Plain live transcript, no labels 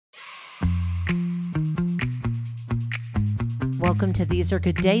welcome to These Are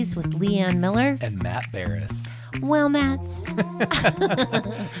Good Days with Leanne Miller. And Matt Barris. Well, Matt,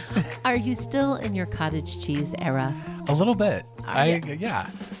 are you still in your cottage cheese era? A little bit. you? Yeah.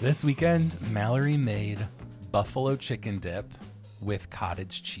 This weekend, Mallory made buffalo chicken dip with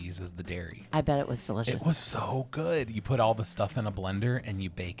cottage cheese as the dairy. I bet it was delicious. It was so good. You put all the stuff in a blender and you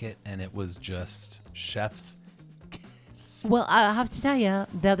bake it, and it was just chef's kiss. Well, I have to tell you,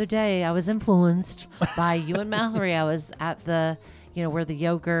 the other day I was influenced by you and Mallory. I was at the, where the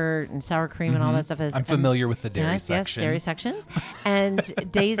yogurt and sour cream and all that stuff is. I'm familiar with the dairy section. Yes, dairy section. And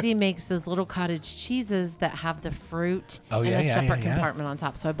Daisy makes those little cottage cheeses that have the fruit in a separate compartment on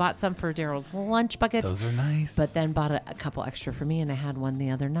top. So I bought some for Daryl's lunch bucket. Those are nice. But then bought a couple extra for me, and I had one the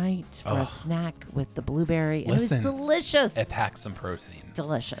other night for a snack with the blueberry. And Listen, it was delicious. It packs some protein.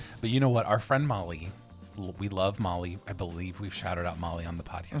 Delicious. But you know what? Our friend Molly, we love Molly. I believe we've shouted out Molly on the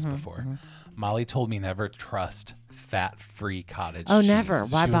podcast before. Molly told me never trust fat-free cottage cheese. Oh, never.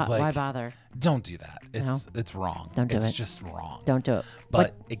 Why why bother? Don't do that. It's wrong. Don't do it. It's just wrong. Don't do it.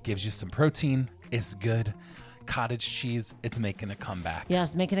 But it gives you some protein. It's good. Cottage cheese, it's making a comeback.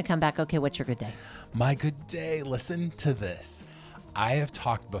 Yes, making a comeback. Okay, what's your good day? My good day. Listen to this. I have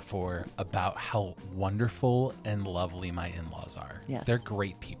talked before about how wonderful and lovely my in-laws are. Yes. They're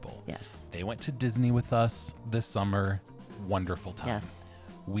great people. Yes. They went to Disney with us this summer. Wonderful time. Yes.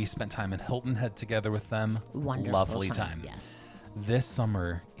 We spent time in Hilton Head together with them. Wonderful Lovely time. Yes. This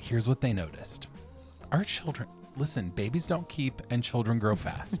summer, here's what they noticed. Our children, listen, babies don't keep and children grow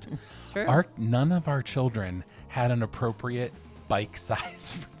fast. It's true. None of our children had an appropriate bike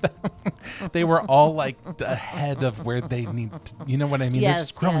size for them. They were all like ahead of where they need to, you know what I mean? They're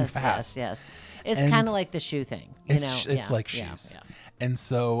just growing fast. Yes. It's kind of like the shoe thing. It's like shoes. Yeah. And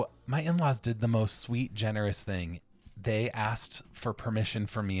so my in-laws did the most sweet, generous thing. They asked for permission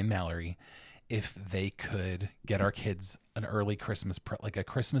from me and Mallory if they could get our kids an early Christmas, like a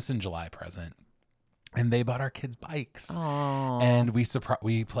Christmas in July present. And they bought our kids bikes. Aww. And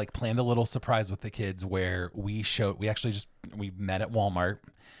we planned a little surprise with the kids where we met at Walmart.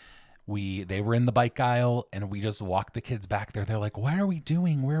 They were in the bike aisle and we just walked the kids back there. They're like, what are we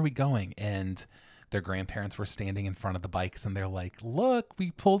doing? Where are we going? And their grandparents were standing in front of the bikes and they're like, look,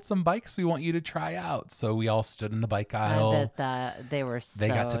 we pulled some bikes we want you to try out. So we all stood in the bike aisle. I bet that they were so They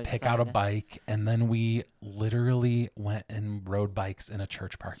got to pick out a excited. bike, and then we literally went and rode bikes in a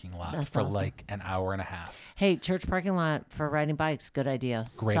church parking lot That's for awesome. like an hour and a half. Hey, church parking lot for riding bikes. Good idea.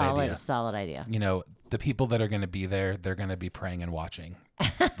 Great idea. Solid idea. You know, the people that are going to be there, they're going to be praying and watching.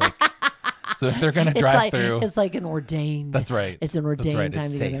 So if they're going to drive through, it's like an ordained. that's right. It's an ordained That's right. time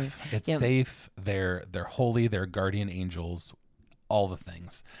It's together. safe. It's Yep. safe. They're holy. They're guardian angels. All the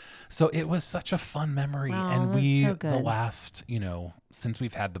things. So it was such a fun memory. Wow, And that's so good. the last, since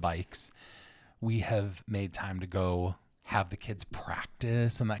we've had the bikes, we have made time to go have the kids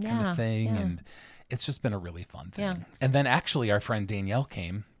practice and that kind of thing. Yeah. And it's just been a really fun thing. Yeah. And then actually our friend Danielle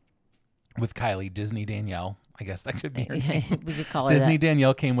came with Kylie, Disney Danielle. I guess that could be her name. We could call her Disney that.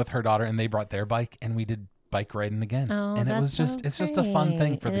 Danielle came with her daughter and they brought their bike and we did bike riding again. Oh, and it was that's just, so it's just a fun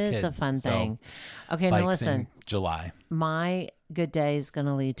thing great. for the kids. It is a fun So, thing. Okay, bikes now listen. in July. My good day is going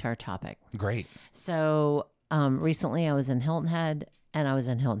to lead to our topic. Great. So recently I was in Hilton Head, and I was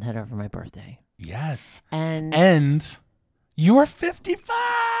in Hilton Head over my birthday. Yes. And You are 55.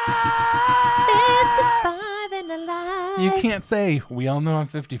 55 and alive. You can't say, we all know I'm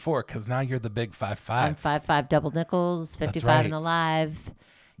 54 because now you're the big 5'5". I'm 5'5", double nickels, 55 right. and alive.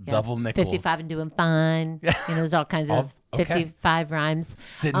 Yeah, Double nickels. 55 and doing fine. There's all kinds of okay. 55 rhymes.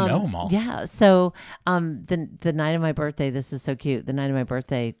 Didn't know them all. Yeah. So the night of my birthday, this is so cute. The night of my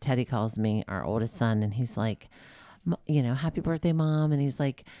birthday, Teddy calls me, our oldest son, and he's like, happy birthday, Mom. And he's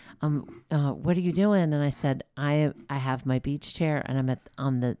like, what are you doing? And I said, I have my beach chair and I'm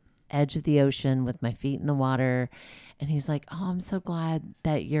on the edge of the ocean with my feet in the water. And he's like, oh, I'm so glad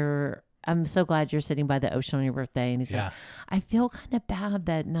you're sitting by the ocean on your birthday. And he's like, I feel kind of bad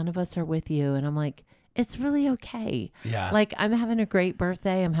that none of us are with you. And I'm like, it's really okay. Yeah. Like, I'm having a great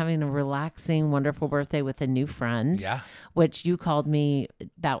birthday. I'm having a relaxing, wonderful birthday with a new friend. Yeah. Which you called me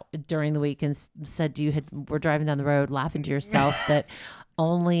that during the week and said were driving down the road laughing to yourself that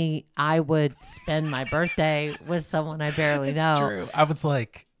only I would spend my birthday with someone I barely know. It's true. I was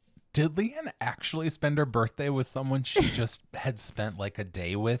like, did Leanne actually spend her birthday with someone she just had spent like a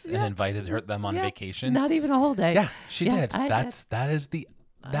day with and invited them on vacation? Not even a whole day. Yeah, she did. I That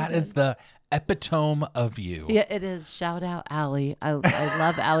is the epitome of you. Yeah, it is. Shout out Allie. I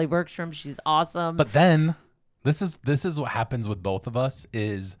love Allie Bergstrom. She's awesome. But then this is what happens with both of us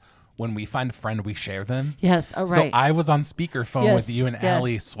is when we find a friend, we share them. Yes. Oh, right. So I was on speakerphone Yes, with you and yes.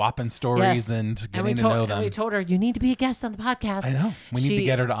 Allie swapping stories and getting to know them. And we told her, you need to be a guest on the podcast. I know. We need to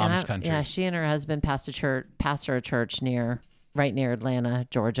get her to Amish country. Yeah, she and her husband pastor a church right near Atlanta,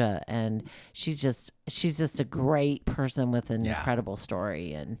 Georgia, and she's just a great person with an incredible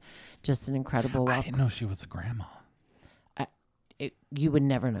story and just an incredible. I didn't know she was a grandma. You would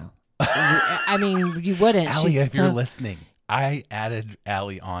never know. I mean, you wouldn't. Allie, if you're listening, I added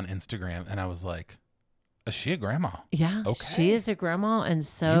Allie on Instagram, and I was like, is she a grandma? Yeah, okay. She is a grandma, and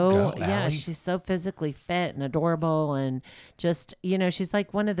she's so physically fit and adorable, and just she's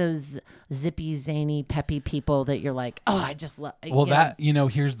like one of those zippy, zany, peppy people that you're like, oh, I just love. Well,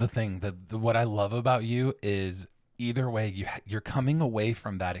 here's the thing what I love about you is either way you're coming away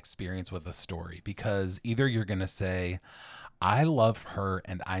from that experience with a story, because either you're gonna say, I love her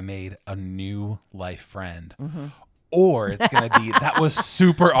and I made a new life friend. Mm-hmm. Or it's going to be, that was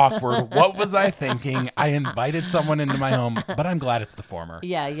super awkward. What was I thinking? I invited someone into my home, but I'm glad it's the former.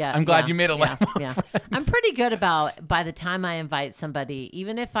 Yeah. I'm glad you made a lifelong friend. I'm pretty good about, by the time I invite somebody,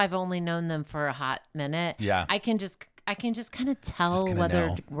 even if I've only known them for a hot minute, I can just kind of tell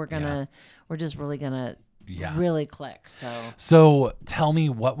whether we're just really going to really click. So tell me,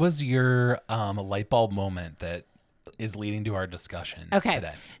 what was your light bulb moment that is leading to our discussion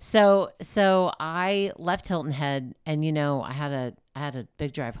today? So I left Hilton Head, and I had a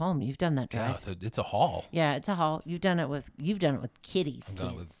big drive home. You've done that drive. Yeah, it's a haul. Yeah, it's a haul. You've done it with kitties. I've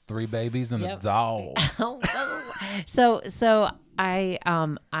done it with 3 babies and a dog. So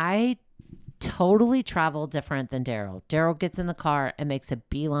I totally travel different than Daryl. Daryl gets in the car and makes a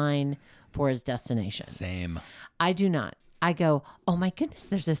beeline for his destination. Same. I do not. I go, oh my goodness,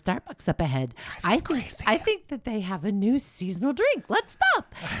 there's a Starbucks up ahead. I think that they have a new seasonal drink. Let's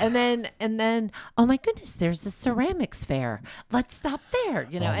stop. And then, oh my goodness, there's a ceramics fair. Let's stop there.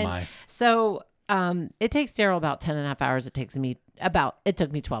 So it takes Daryl about 10 and a half hours. It took me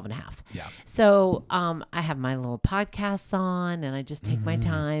 12 and a half. Yeah. So I have my little podcasts on, and I just take my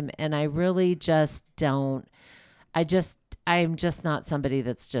time, and I really just don't. I'm just not somebody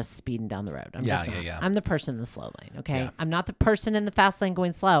that's just speeding down the road. I'm the person in the slow lane. Okay. Yeah. I'm not the person in the fast lane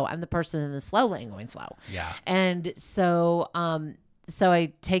going slow. I'm the person in the slow lane going slow. Yeah. And so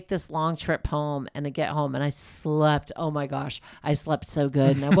I take this long trip home, and I get home and I slept. Oh my gosh. I slept so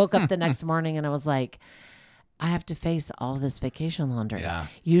good. And I woke up the next morning and I was like, I have to face all this vacation laundry. Yeah.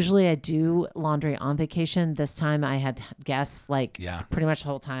 Usually I do laundry on vacation. This time I had guests pretty much the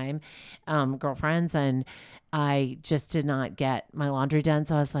whole time, girlfriends, and I just did not get my laundry done.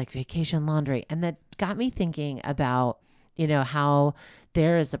 So I was like, vacation laundry. And that got me thinking about, how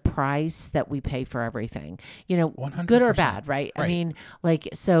there is a price that we pay for everything, 100%. Good or bad, right? I mean,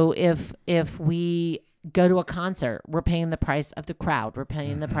 so if we go to a concert, we're paying the price of the crowd. We're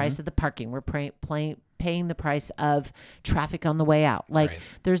paying the price of the parking. We're paying the price of traffic on the way out.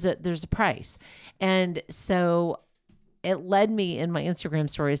 There's a price. And so it led me in my Instagram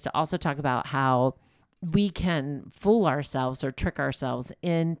stories to also talk about how we can fool ourselves or trick ourselves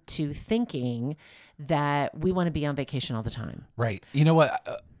into thinking that we want to be on vacation all the time. Right. You know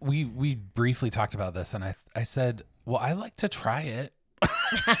what? We briefly talked about this, and I said, well, I like to try it.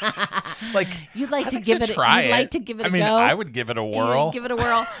 You'd like to give it a go. I would give it a whirl. Give it a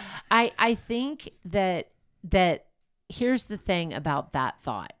whirl. I think that here's the thing about that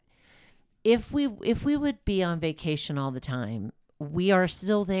thought. If we would be on vacation all the time, we are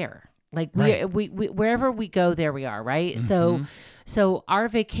still there. We wherever we go, there we are, right? Mm-hmm. So our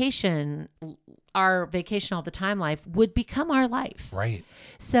vacation all the time life would become our life. Right.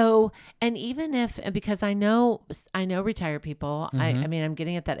 So, and even because I know retired people, I mean, I'm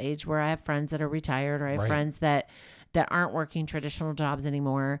getting at that age where I have friends that are retired, or I have friends that aren't working traditional jobs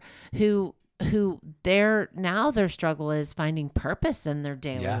anymore, who their struggle is finding purpose in their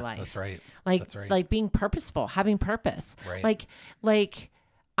daily life. That's right. Like being purposeful, having purpose. Right. Like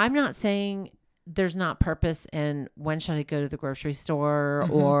I'm not saying there's not purpose in when should I go to the grocery store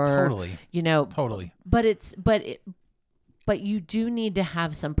or totally. Totally. But you do need to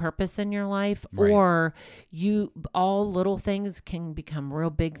have some purpose in your life, right. or all little things can become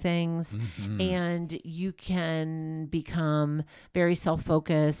real big things, and you can become very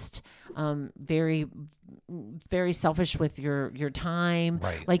self-focused, very, very selfish with your time.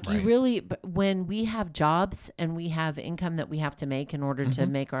 Right. You really, when we have jobs and we have income that we have to make in order to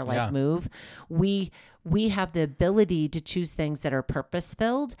make our life move, we have the ability to choose things that are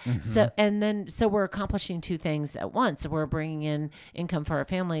purpose-filled. So we're accomplishing 2 things at once. We're bringing in income for our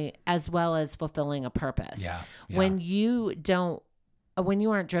family as well as fulfilling a purpose. Yeah. When you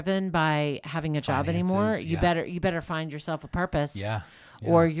aren't driven by having a job anymore, you better find yourself a purpose. Yeah.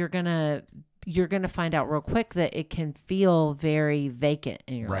 or you're gonna find out real quick that it can feel very vacant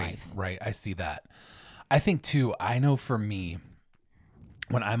in your life. Right. I see that. I think too, I know for me,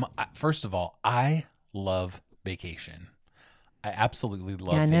 when first of all, I love vacation. I absolutely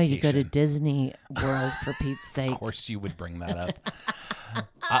love Yeah, I know vacation. you go to Disney World for Pete's sake. Of course you would bring that up.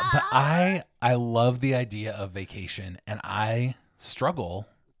 But I love the idea of vacation, and I struggle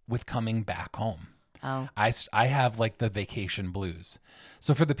with coming back home. Oh. I have like the vacation blues.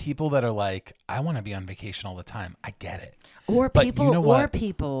 So for the people that are like, I want to be on vacation all the time, I get it. Or But people, you know what?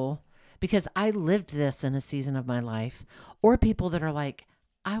 because I lived this in a season of my life, or people that are like,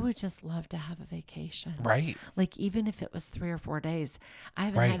 I would just love to have a vacation. Right. Like, even if it was 3 or 4 days, I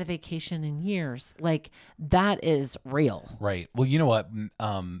haven't Right. had a vacation in years. Like, that is real. Right. Well, you know what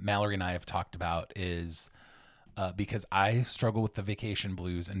Mallory and I have talked about is because I struggle with the vacation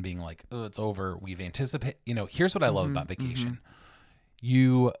blues and being like, oh, it's over. We've anticipated, here's what I love about vacation.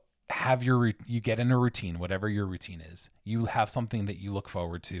 You have you get in a routine, whatever your routine is. You have something that you look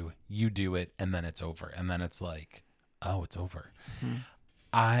forward to, you do it, and then it's over. And then it's like, oh, it's over.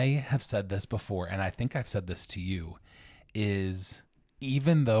 I have said this before, and I think I've said this to you, is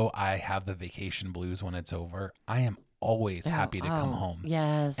even though I have the vacation blues when it's over, I am always happy to come home.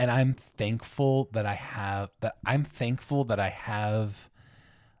 Yes. And I'm thankful that I have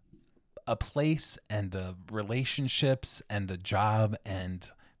a place and relationships and a job and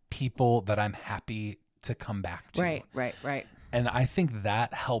people that I'm happy to come back to. Right. And I think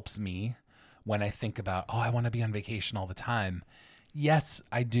that helps me when I think about, I want to be on vacation all the time. Yes,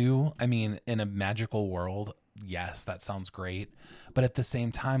 I do. I mean, in a magical world, yes, that sounds great. But at the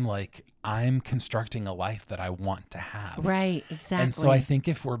same time, like, I'm constructing a life that I want to have. Right, exactly. And so I think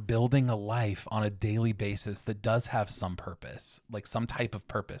if we're building a life on a daily basis that does have some purpose, like some type of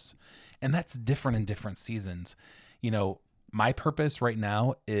purpose, and that's different in different seasons. My purpose right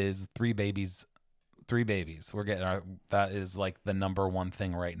now is 3 babies. We're getting that is like the number one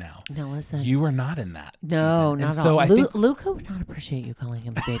thing right now. No, listen. You are not in that. No, season. not and at so all. I think Luca would not appreciate you calling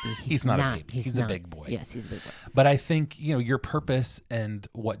him a baby. he's not a baby. He's a big boy. Yes, he's a big boy. But I think, your purpose and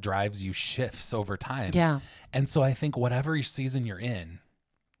what drives you shifts over time. Yeah. And so I think whatever season you're in,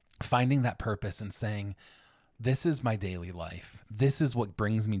 finding that purpose and saying, this is my daily life. This is what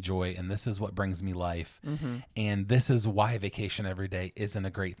brings me joy, and this is what brings me life. And this is why vacation every day isn't a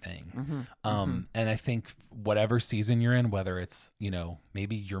great thing. And I think whatever season you're in, whether it's,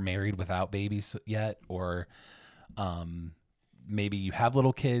 maybe you're married without babies yet, or maybe you have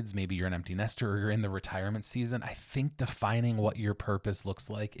little kids, maybe you're an empty nester, or you're in the retirement season, I think defining what your purpose looks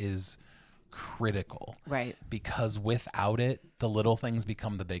like is critical. Right. Because without it, the little things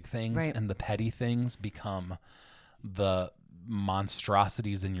become the big things, Right. and the petty things become the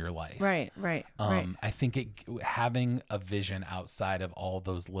monstrosities in your life. Right. I think having a vision outside of all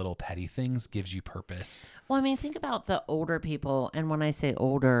those little petty things gives you purpose. Well, I mean, think about the older people. And when I say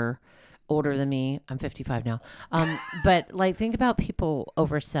older than me, I'm 55 now. But like, think about people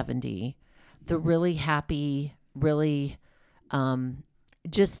over 70, the really happy, really,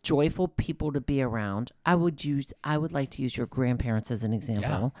 just joyful people to be around. I would like to use your grandparents as an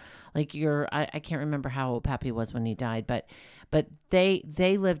example. Like I can't remember how old Pappy was when he died, but they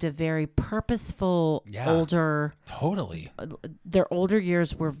lived a very purposeful older. Totally. Their older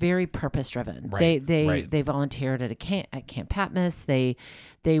years were very purpose driven. Right, They volunteered at Camp Patmos. They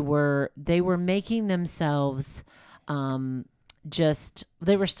were making themselves, they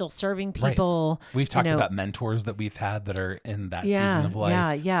were still serving people. Right. We've talked about mentors that we've had that are in that season of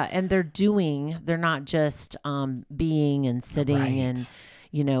life. Yeah. And they're not just being and sitting Right.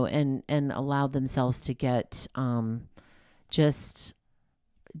 and allowed themselves to get just,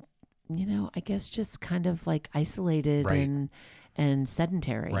 I guess just kind of like isolated Right. and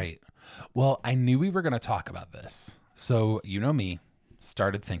sedentary. Right. Well, I knew we were going to talk about this. So, me,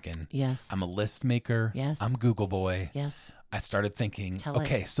 started thinking. Yes. I'm a list maker. Yes. I'm Google boy. Yes. I started thinking, Tell it.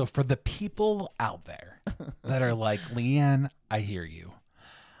 okay, so for the people out there that are like, Leanne, I hear you.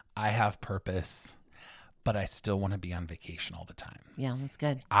 I have purpose, but I still want to be on vacation all the time. Yeah, that's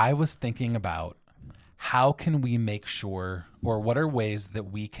good. I was thinking about how can we make sure, or what are ways that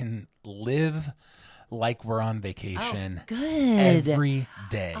we can live like we're on vacation Good. every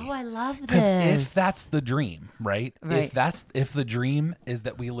day. Oh, I love this. Because if that's the dream, right? Right. If the dream is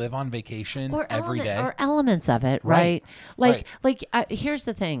that we live on vacation every day, or elements of it, Right. right? Here's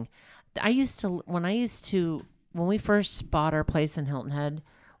the thing. When we first bought our place in Hilton Head,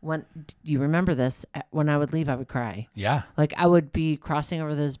 do you remember this? When I would leave, I would cry. yeah, Like I would be crossing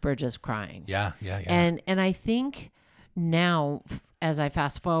over those bridges crying. yeah. And I think now, as I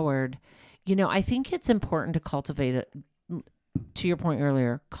fast forward, I think it's important to cultivate to your point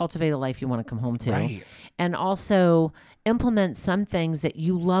earlier, cultivate a life you want to come home to. Right. And also implement some things that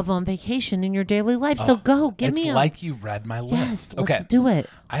you love on vacation in your daily life. So go, give me It's like you read my list. Yes, Okay. let's do it.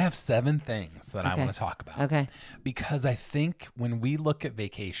 I have 7 things that I Okay. want to talk about. Okay. Because I think when we look at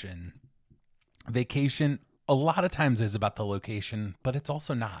vacation a lot of times is about the location, but it's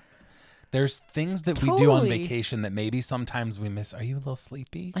also not. There's things that we do on Totally. vacation that maybe sometimes we miss. Are you a little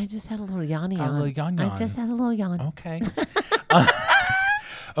sleepy? I just had a little yawny A little yawn. yawn I just had a little yawn. Okay.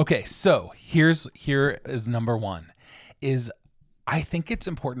 Okay, so here is number 1 is I think it's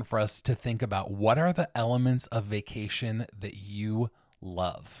important for us to think about what are the elements of vacation that you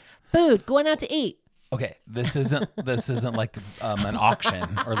love. Food, going out to eat. Okay, this isn't like an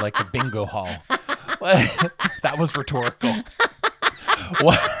auction or like a bingo hall. That was rhetorical.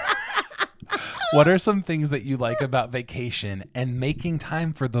 What are some things that you like about vacation and making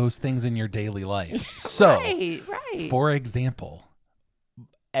time for those things in your daily life? So, Right. for example,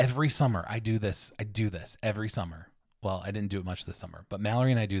 every summer I do this every summer. Well, I didn't do it much this summer, but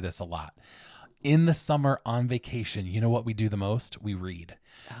Mallory and I do this a lot. In the summer on vacation, you know what we do the most? We read.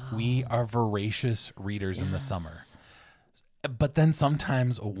 We are voracious readers in the summer. But then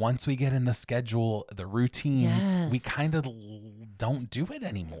sometimes once we get in the schedule, the routines, we Yes. kind of don't do it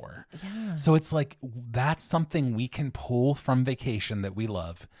anymore. Yeah. So it's like that's something we can pull from vacation that we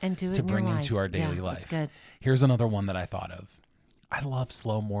love And do it to in your bring life. into our daily Yeah, life. that's good. Here's another one that I thought of. I love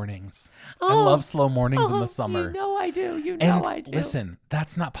slow mornings. I Oh, love slow mornings in the summer. You know I do. You know And I do. listen,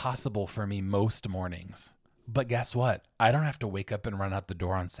 that's not possible for me most mornings. But guess what? I don't have to wake up and run out the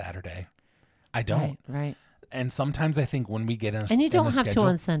door on Saturday. I don't. Right. And sometimes I think when we get in a And you in don't a have schedule, to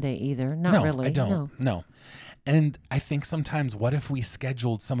on Sunday either. Not no, really. I don't. No. And I think sometimes what if we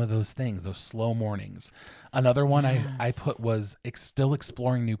scheduled some of those things, those slow mornings? Another one I put was still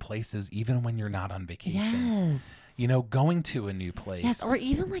exploring new places even when you're not on vacation. Yes. You know, going to a new place. Yes. Or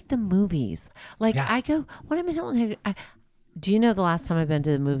even like the movies. Like Yeah. I go, when I'm in Hilton Head, do you know the last time I've been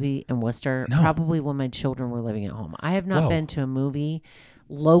to the movie in Worcester? No. Probably when my children were living at home. I have not Whoa. been to a movie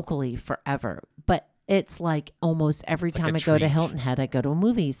locally forever, but it's like almost every like time a I go to treat. Hilton Head, I go to a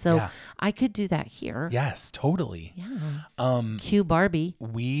movie. So Yeah. I could do that here. Yes, totally. Yeah. Cue Barbie.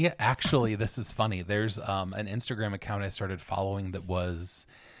 We actually, this is funny. There's an Instagram account I started following that was,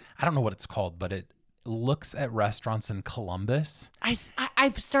 I don't know what it's called, but it looks at restaurants in Columbus.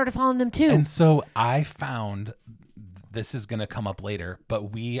 I've started following them too. And so I found, this is going to come up later,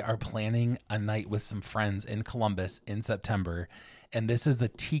 but we are planning a night with some friends in Columbus in September. And this is a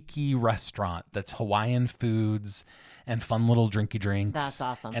tiki restaurant that's Hawaiian foods and fun little drinky drinks. That's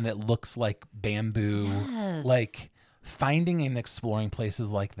awesome. And it looks like bamboo. Yes. Like finding and exploring places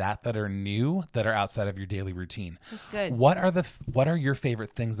like that are new, that are outside of your daily routine. That's good. What are your favorite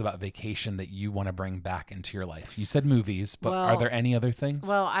things about vacation that you want to bring back into your life? You said movies, but are Well- there any other things?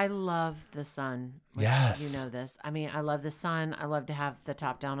 Well, I love the sun. which Yes. You know this. I mean, I love the sun. I love to have the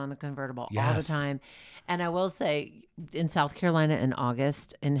top down on the convertible all the Yes. time. And I will say, in South Carolina in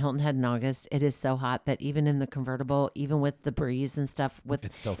August, in Hilton Head in August, it is so hot that even in the convertible, even with the breeze and stuff,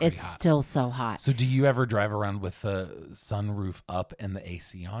 It's still pretty it's hot. still so hot. So do you ever drive around with the sunroof up and the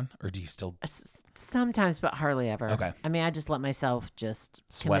AC on, or do you still? Sometimes, but hardly ever. Okay. I mean, I just let myself just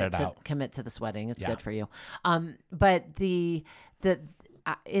Sweat it out. commit to the sweating. It's Yeah. good for you. But the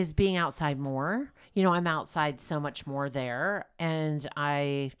is being outside more. You know, I'm outside so much more there, and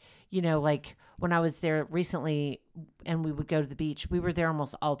I, you know, like when I was there recently, and we would go to the beach. We were there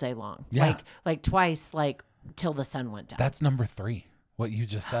almost all day long. Yeah. Like twice, like till the sun went down. That's number 3. What you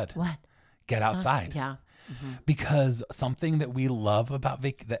just said. What? Get Sun- outside. Yeah. Because something that we love about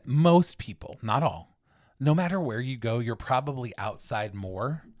that most people, not all, no matter where you go, you're probably outside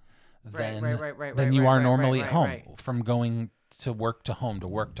more than than you are normally at home. right. From going to work to home to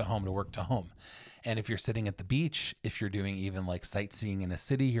work to home to work to home. And if you're sitting at the beach, if you're doing even like sightseeing in a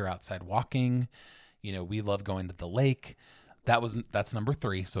city, you're outside walking. You know, we love going to the lake. That's number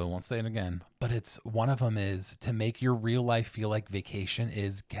 3, so I won't say it again. But it's one of them is to make your real life feel like vacation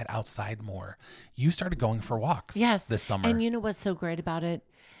is get outside more. You started going for walks Yes. this summer. And you know what's so great about it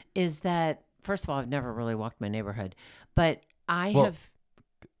is that, first of all, I've never really walked my neighborhood, but I Well, have.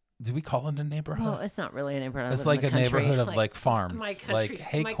 Do we call it a neighborhood? Well, it's not really a neighborhood. I It's live in like the a country. neighborhood of like farms, my country, like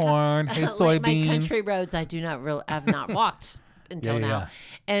hey my corn, hey like soybean. my country roads, I do not really. I've not walked until Yeah, now. yeah.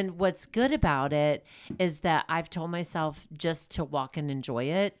 And what's good about it is that I've told myself just to walk and enjoy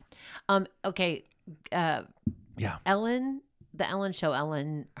it. Okay. Yeah. Ellen the Ellen Show,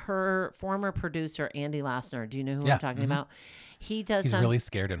 her former producer, Andy Lassner. Do you know who Yeah. I'm talking about? He does He's some. really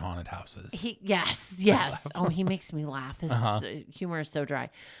scared in haunted houses. Yes. Oh, he makes me laugh. His humor is so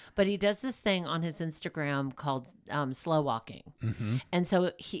dry. But he does this thing on his Instagram called slow walking. Mm-hmm. And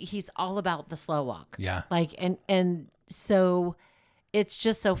so he's all about the slow walk. Yeah. Like, and so it's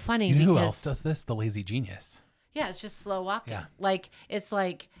just so funny. You know who because, else does this? The Lazy Genius. Yeah, it's just slow walking. Yeah. Like, it's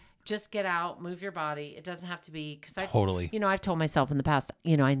like, just get out, move your body. It doesn't have to be, because Totally. I've told myself in the past,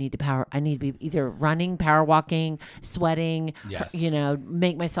 I need to be either running, power walking, sweating, Yes.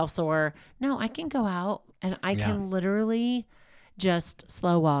 make myself sore. No, I can go out and I can literally just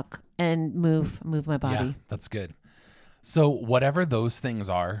slow walk and move my body. Yeah, that's good. So whatever those things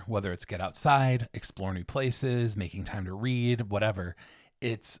are, whether it's get outside, explore new places, making time to read, whatever,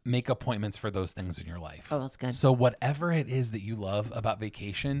 it's make appointments for those things in your life. Oh, that's good. So whatever it is that you love about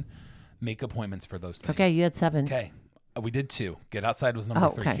vacation, make appointments for those things. Okay, you had 7. Okay. We did 2. Get outside was number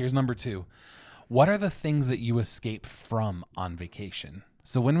 3. Okay. Here's number 2. What are the things that you escape from on vacation?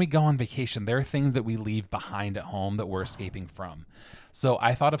 So when we go on vacation, there are things that we leave behind at home that we're escaping from. So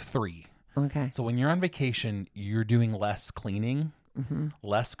I thought of 3. Okay. So when you're on vacation, you're doing less cleaning,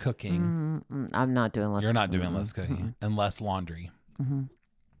 less cooking. I'm not doing less. You're not doing less cooking and less laundry.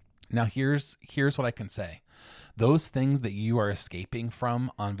 Now here's what I can say. Those things that you are escaping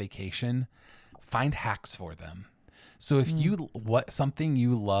from on vacation, find hacks for them. So if something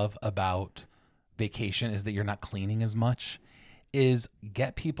you love about vacation is that you're not cleaning as much, is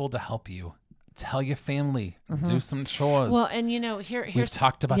get people to help you. Tell your family, do some chores. Well, and here's we've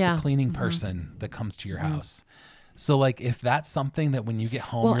talked about the cleaning person that comes to your house. So like if that's something that when you get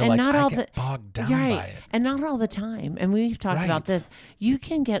home, you're like, I get bogged down by it. And not all the time. And we've talked about this. You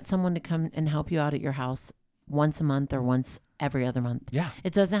can get someone to come and help you out at your house once a month or once every other month. Yeah.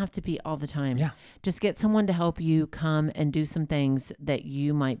 It doesn't have to be all the time. Yeah. Just get someone to help you come and do some things that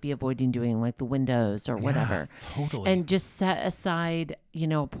you might be avoiding doing, like the windows or whatever. Totally. And just set aside,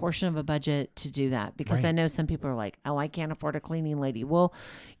 a portion of a budget to do that. Because I know some people are like, oh, I can't afford a cleaning lady. Well,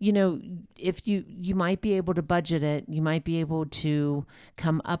 if you might be able to budget it, you might be able to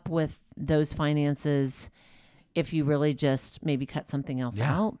come up with those finances if you really just maybe cut something else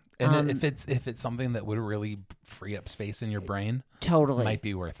out. And if it's something that would really free up space in your brain, totally might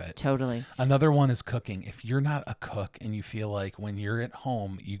be worth it. Totally. Another one is cooking. If you're not a cook and you feel like when you're at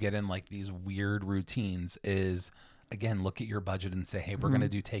home, you get in like these weird routines, is again, look at your budget and say, hey, we're going to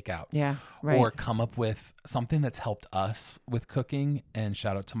do takeout. Yeah. Right. Or come up with something that's helped us with cooking. And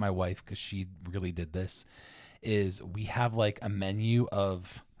shout out to my wife, because she really did this, is we have like a menu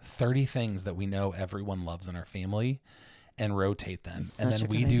of 30 things that we know everyone loves in our family, and rotate them. And then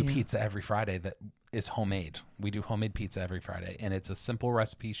we do pizza every Friday that is homemade. We do homemade pizza every Friday, and it's a simple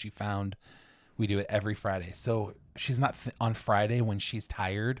recipe she found. We do it every Friday. So she's not on Friday when she's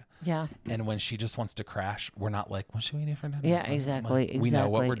tired. Yeah. And when she just wants to crash, we're not like, what should we do for dinner? Yeah, exactly. We know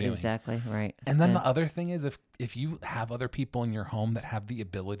what we're doing. Exactly. Right. And then the other thing is if you have other people in your home that have the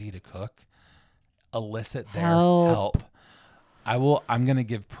ability to cook, elicit their help. I'm going to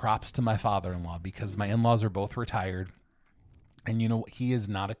give props to my father-in-law, because my in-laws are both retired. And he is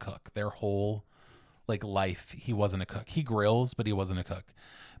not a cook. Their whole life, he wasn't a cook. He grills, but he wasn't a cook.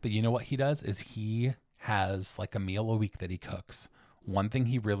 But you know what he does is he has like a meal a week that he cooks. One thing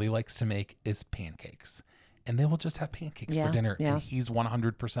he really likes to make is pancakes. And they will just have pancakes for dinner. Yeah. And he's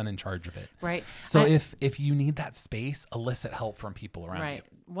 100% in charge of it. Right. So if you need that space, elicit help from people around you.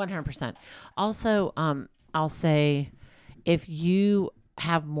 Right. 100%. Also, I'll say if you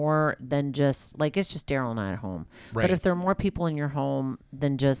have more than just it's just Daryl and I at home. Right. But if there are more people in your home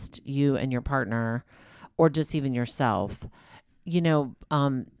than just you and your partner, or just even yourself,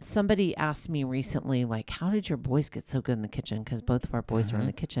 somebody asked me recently, how did your boys get so good in the kitchen? Because both of our boys were in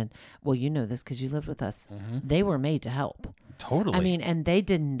the kitchen. Well, you know this because you lived with us. They were made to help. Totally. I mean, and they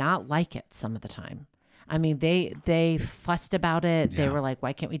did not like it some of the time. I mean, they fussed about it. They were like,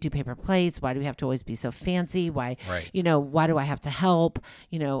 why can't we do paper plates? Why do we have to always be so fancy? Why, why do I have to help?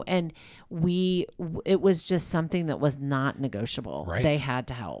 And it was just something that was not negotiable. Right. They had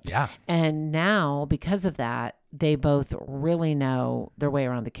to help. Yeah. And now, because of that, they both really know their way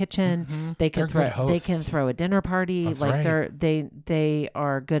around the kitchen. They can throw a dinner party. That's they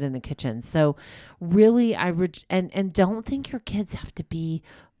are good in the kitchen. So really, and don't think your kids have to be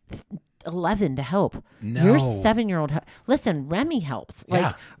 11 to help. No. Your 7-year-old. Listen, Remy helps.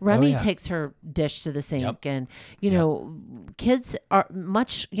 Remy takes her dish to the sink, and kids are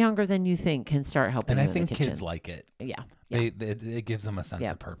much younger than you think can start helping. And I in think the kitchen. kids like it. Yeah. It gives them a sense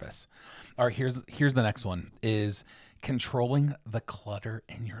of purpose. All right, here's the next one, is controlling the clutter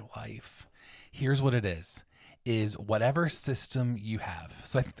in your life. Here's what it is. is whatever system you have.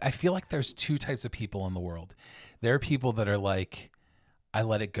 So I feel like there's two types of people in the world. There are people that are like, I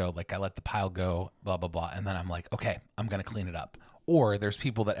let it go. Like I let the pile go, blah, blah, blah. And then I'm like, okay, I'm going to clean it up. Or there's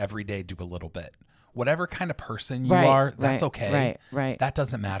people that every day do a little bit. Whatever kind of person you are, that's okay. Right. That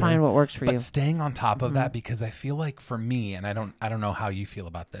doesn't matter. Find what works for you. But staying on top of that, because I feel like for me, and I don't know how you feel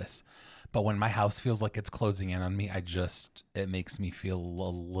about this, but when my house feels like it's closing in on me, it makes me feel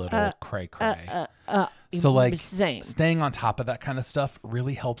a little cray. So like same. Staying on top of that kind of stuff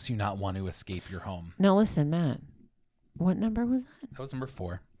really helps you not want to escape your home. Now listen, Matt, what number was that? That was number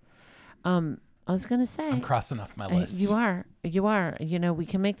 4. I was going to say. I'm crossing off my list. You are. You know, we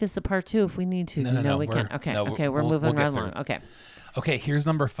can make this a part 2 if we need to. No, we can. Okay. We're moving right along. Okay, here's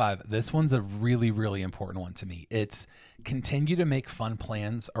number 5. This one's a really, really important one to me. It's continue to make fun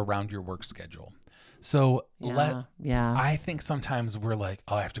plans around your work schedule. So I think sometimes we're like,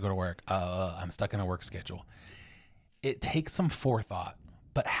 oh, I have to go to work. I'm stuck in a work schedule. It takes some forethought,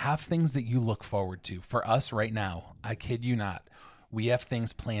 but have things that you look forward to. For us right now, I kid you not, we have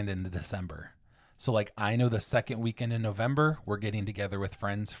things planned into December. So like I know the second weekend in November, we're getting together with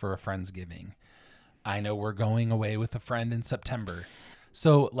friends for a Friendsgiving. I know we're going away with a friend in September.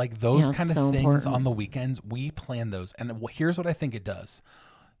 So like those kind of things important. On the weekends, we plan those. And here's what I think it does.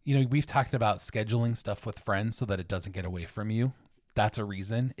 You know, we've talked about scheduling stuff with friends so that it doesn't get away from you. That's a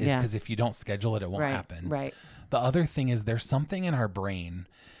reason, is because if you don't schedule it, it won't happen. Right. The other thing is there's something in our brain,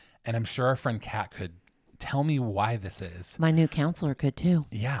 and I'm sure our friend Kat could tell me why this is. My new counselor could too.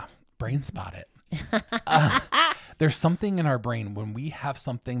 Yeah. Brain spot it. There's something in our brain when we have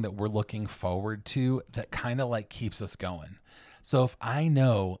something that we're looking forward to that kind of like keeps us going. So if I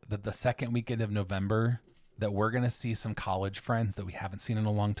know that the second weekend of November that we're going to see some college friends that we haven't seen in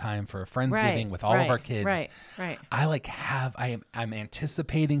a long time for a Friendsgiving with all of our kids, I'm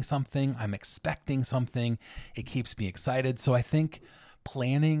anticipating something. I'm expecting something. It keeps me excited. So I think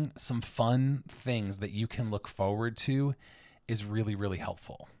planning some fun things that you can look forward to is really, really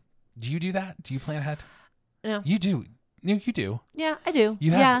helpful. Do you do that? Do you plan ahead? No. You do. No, you do. Yeah, I do.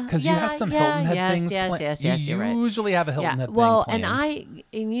 You have, because you have some Hilton Head things. Yes, you usually have a Hilton Head thing planned.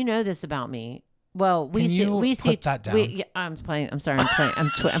 And you know this about me. Well, we see that down. I'm playing. I'm sorry.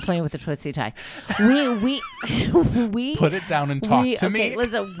 I'm playing with the twisty tie. We put it down and talk to me.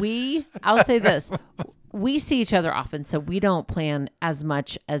 Listen, I'll say this. We see each other often, so we don't plan as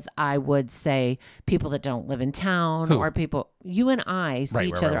much as I would say people that don't live in town or people. You and I see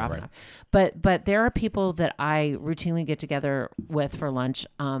each other often. But there are people that I routinely get together with for lunch.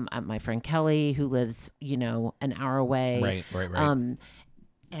 My friend Kelly, who lives, an hour away. Right.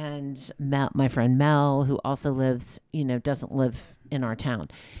 And my friend Mel, who also lives, doesn't live in our town.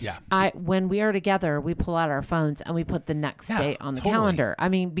 Yeah. When we are together, we pull out our phones and we put the next date on the calendar. I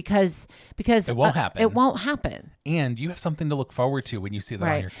mean, because it won't happen. It won't happen. And you have something to look forward to when you see that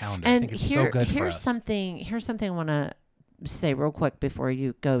on your calendar. And I think it's so good for us. Here's something I want to say real quick before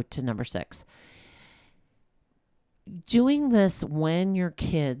you go to number 6. Doing this when your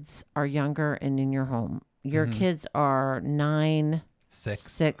kids are younger and in your home. Your kids are 9,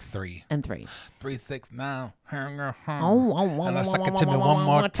 6, 3, and 3. 3, 6 now. And I suck it to me one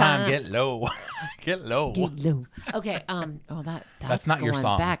more time. Get low. Get low. Okay. That's not your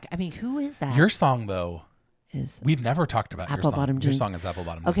song. Back. I mean, who is that? Your song though. We've never talked about Apple your song. Your song is Apple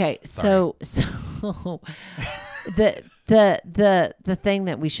Bottom Jeans. Okay, so the thing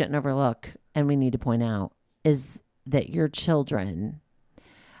that we shouldn't overlook and we need to point out is that your children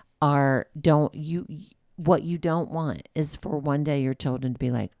what you don't want is for one day your children to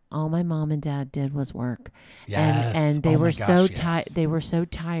be like, all my mom and dad did was work. Yes. And they were so tired. They were so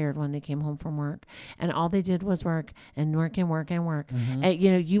tired when they came home from work, and all they did was work and work and work and work. Mm-hmm.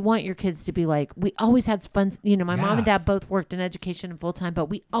 And, you want your kids to be like, we always had fun. My mom and dad both worked in education and full time, but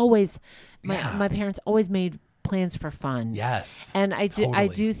we always, my parents always made plans for fun. Yes. And I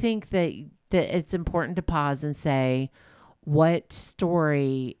do think that it's important to pause and say, what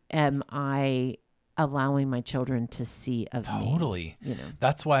story am I allowing my children to see of me? Totally.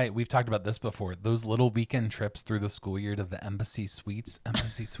 That's why we've talked about this before. Those little weekend trips through the school year to the Embassy Suites,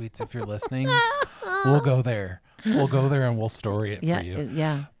 if you're listening, we'll go there. We'll go there and we'll story it for you.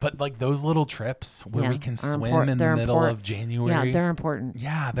 Yeah. But like those little trips where we can swim in the middle of January. Yeah, they're important.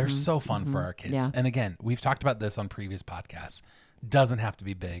 Yeah, they're so fun for our kids. Yeah. And again, we've talked about this on previous podcasts. Doesn't have to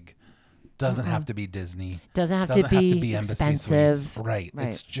be big. Doesn't have to be Disney. Doesn't have to be Embassy expensive. Suites. Right.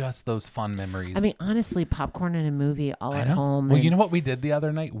 It's just those fun memories. I mean, honestly, popcorn in a movie all at home. Well, you know what we did the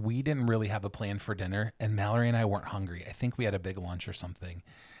other night? We didn't really have a plan for dinner, and Mallory and I weren't hungry. I think we had a big lunch or something.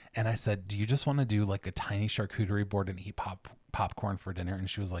 And I said, do you just want to do like a tiny charcuterie board and eat popcorn for dinner? And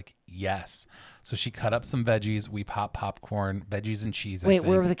she was like, yes. So she cut up some veggies. We popped popcorn, veggies and cheese. Wait,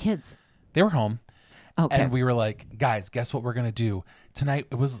 where were the kids? They were home. Okay. And we were like, guys, guess what we're going to do tonight?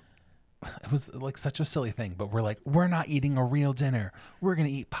 It was like such a silly thing, but we're like, we're not eating a real dinner. We're going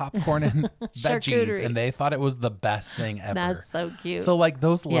to eat popcorn and veggies. And they thought it was the best thing ever. That's so cute. So like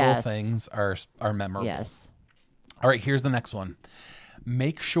those little things are memorable. Yes. All right, here's the next one.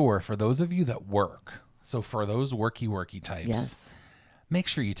 Make sure for those of you that work, so for those worky types, make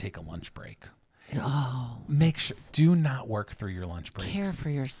sure you take a lunch break. Oh, make sure, do not work through your lunch breaks. Care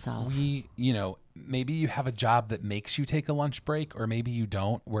for yourself. Maybe you have a job that makes you take a lunch break, or maybe you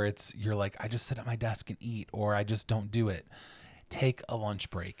don't, where you're like, I just sit at my desk and eat, or I just don't do it. Take a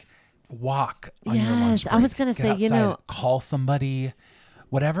lunch break. Walk on your lunch break. I was going to say, outside, call somebody,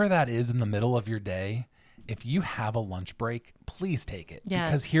 whatever that is in the middle of your day. If you have a lunch break, please take it. Yes.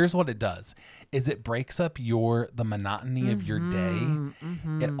 Because here's what it does is it breaks up the monotony of your day.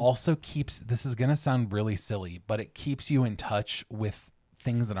 It also keeps, this is going to sound really silly, but it keeps you in touch with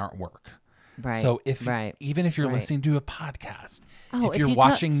things that aren't work. Right. So even if you're listening to a podcast, if you're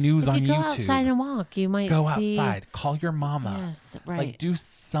watching news on YouTube, go outside and walk, you might go outside, call your mama. Yes, right. Like do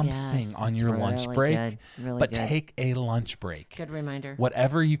something on your lunch break, but take a lunch break. Good reminder.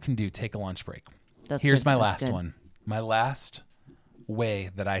 Whatever you can do, take a lunch break. Here's my last one. My last way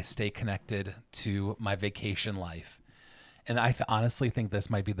that I stay connected to my vacation life, and I honestly think this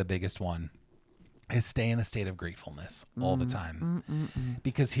might be the biggest one, is stay in a state of gratefulness all the time.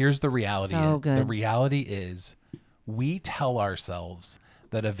 Because here's the reality. The reality is we tell ourselves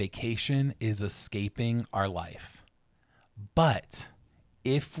that a vacation is escaping our life. But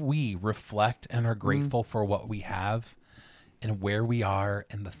if we reflect and are grateful for what we have, and where we are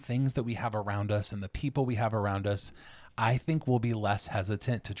and the things that we have around us and the people we have around us, I think we'll be less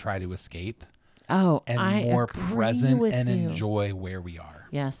hesitant to try to escape. And more present and enjoy where we are.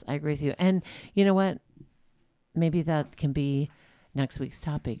 Yes, I agree with you. And you know what? Maybe that can be next week's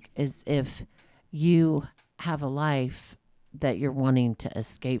topic, is if you have a life that you're wanting to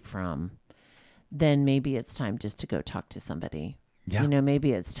escape from, then maybe it's time just to go talk to somebody. Yeah.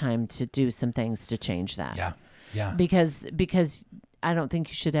 Maybe it's time to do some things to change that. Yeah. Yeah. Because I don't think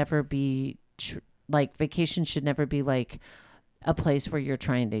you should ever be vacation should never be like a place where you're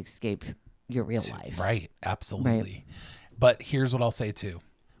trying to escape your real life. Right. Absolutely. Right. But here's what I'll say too.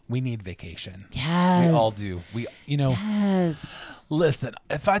 We need vacation. Yes. We all do. Yes. Listen,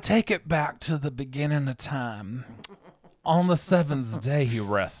 if I take it back to the beginning of time, on the seventh day he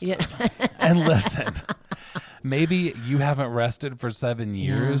rested. Yeah. And listen, maybe you haven't rested for 7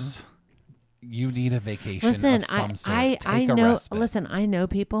 years. Yeah. You need a vacation of some sort. Take a respite. Listen, I know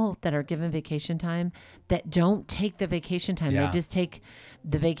people that are given vacation time that don't take the vacation time. Yeah. They just take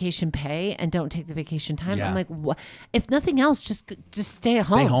the vacation pay and don't take the vacation time. Yeah. I'm like, what? If nothing else, just stay at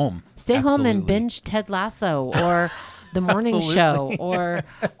home. Stay home. Stay home and binge Ted Lasso or The Morning Show or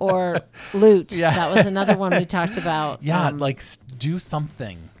Loot. Yeah. That was another one we talked about. Yeah, do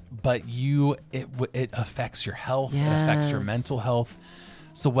something. But it affects your health. Yes. It affects your mental health.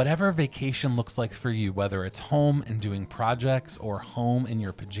 So whatever vacation looks like for you, whether it's home and doing projects or home in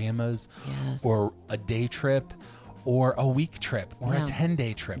your pajamas or a day trip or a week trip or a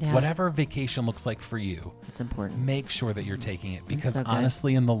 10-day trip, whatever vacation looks like for you, it's important. Make sure that you're taking it because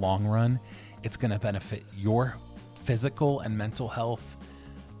honestly, in the long run, it's going to benefit your physical and mental health,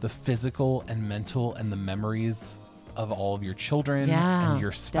 the physical and mental and the memories of all of your children and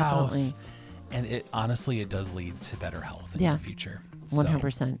your spouse. Definitely. And it does lead to better health in your future.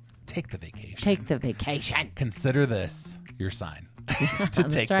 100%. So, take the vacation. Take the vacation. Consider this your sign to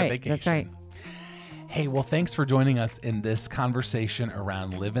take the vacation. That's right. Hey, well, thanks for joining us in this conversation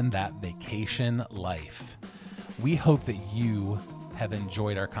around living that vacation life. We hope that you have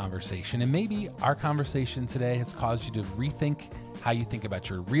enjoyed our conversation, and maybe our conversation today has caused you to rethink how you think about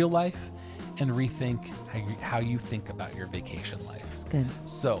your real life and rethink how you think about your vacation life. That's good.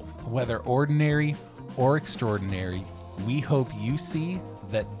 So, whether ordinary or extraordinary, we hope you see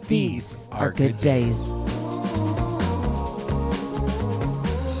that these are good days.